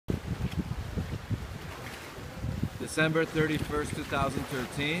December 31st,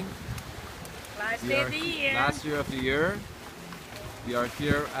 2013. Last year of the year. We are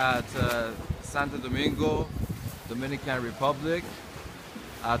here at Santo Domingo Dominican Republic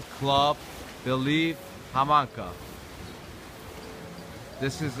at Club Believe Hamaca.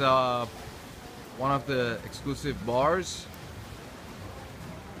 This is one of the exclusive bars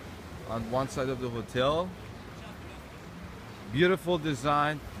on one side of the hotel. Beautiful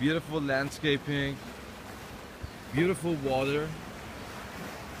design, beautiful landscaping, beautiful water.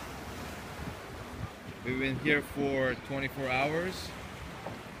 We've been here for 24 hours.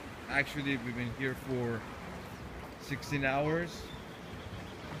 Actually, we've been here for 16 hours.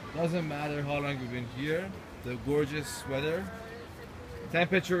 Doesn't matter how long we've been here. The gorgeous weather.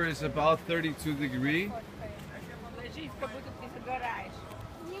 Temperature is about 32 degrees.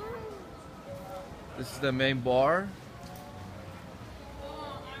 This is the main bar.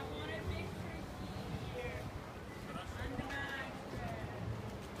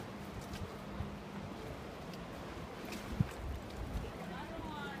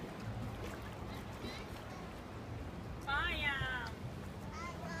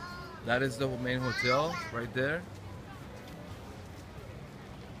 That is the main hotel right there.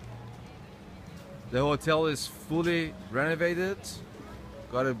 The hotel is fully renovated,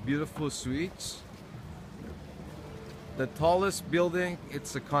 got a beautiful suite. The tallest building,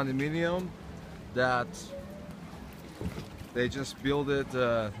 it's a condominium that they just built it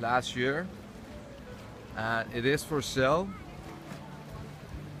last year, and it is for sale.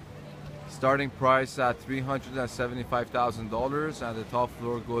 Starting price at $375,000 and the top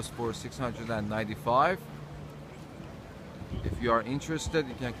floor goes for $695,000. If you are interested,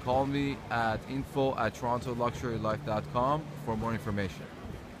 you can call me at info@torontoluxurylife.com for more information.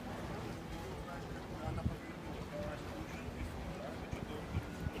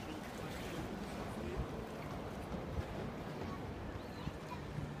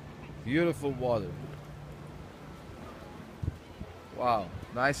 Beautiful water. Wow,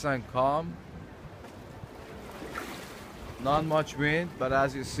 nice and calm. Not much wind, but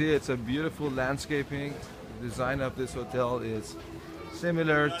as you see, it's a beautiful landscaping. The design of this hotel is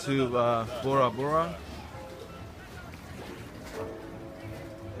similar to Bora Bora.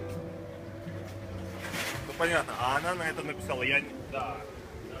 Ну понятно, а она на этом написала, я... Да.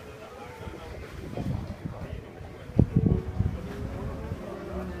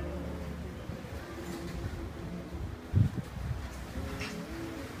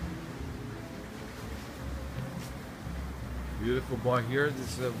 Beautiful bar here.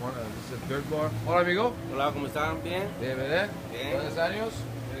 This is the third bar. Hola amigo. Hola, ¿cómo están? ¿Bien? Bien, ¿verdad? Bien. ¿Cuántos años?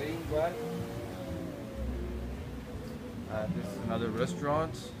 Bien, igual. This is another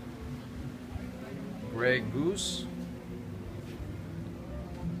restaurant. Grey Goose.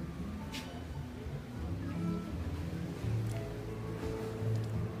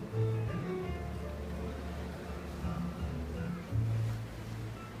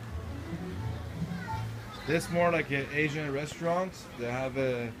 This is more like an Asian restaurant. They have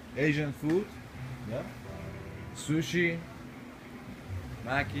Asian food, yeah, sushi,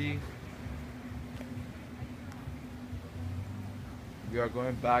 maki. We are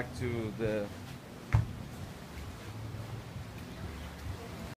going back to the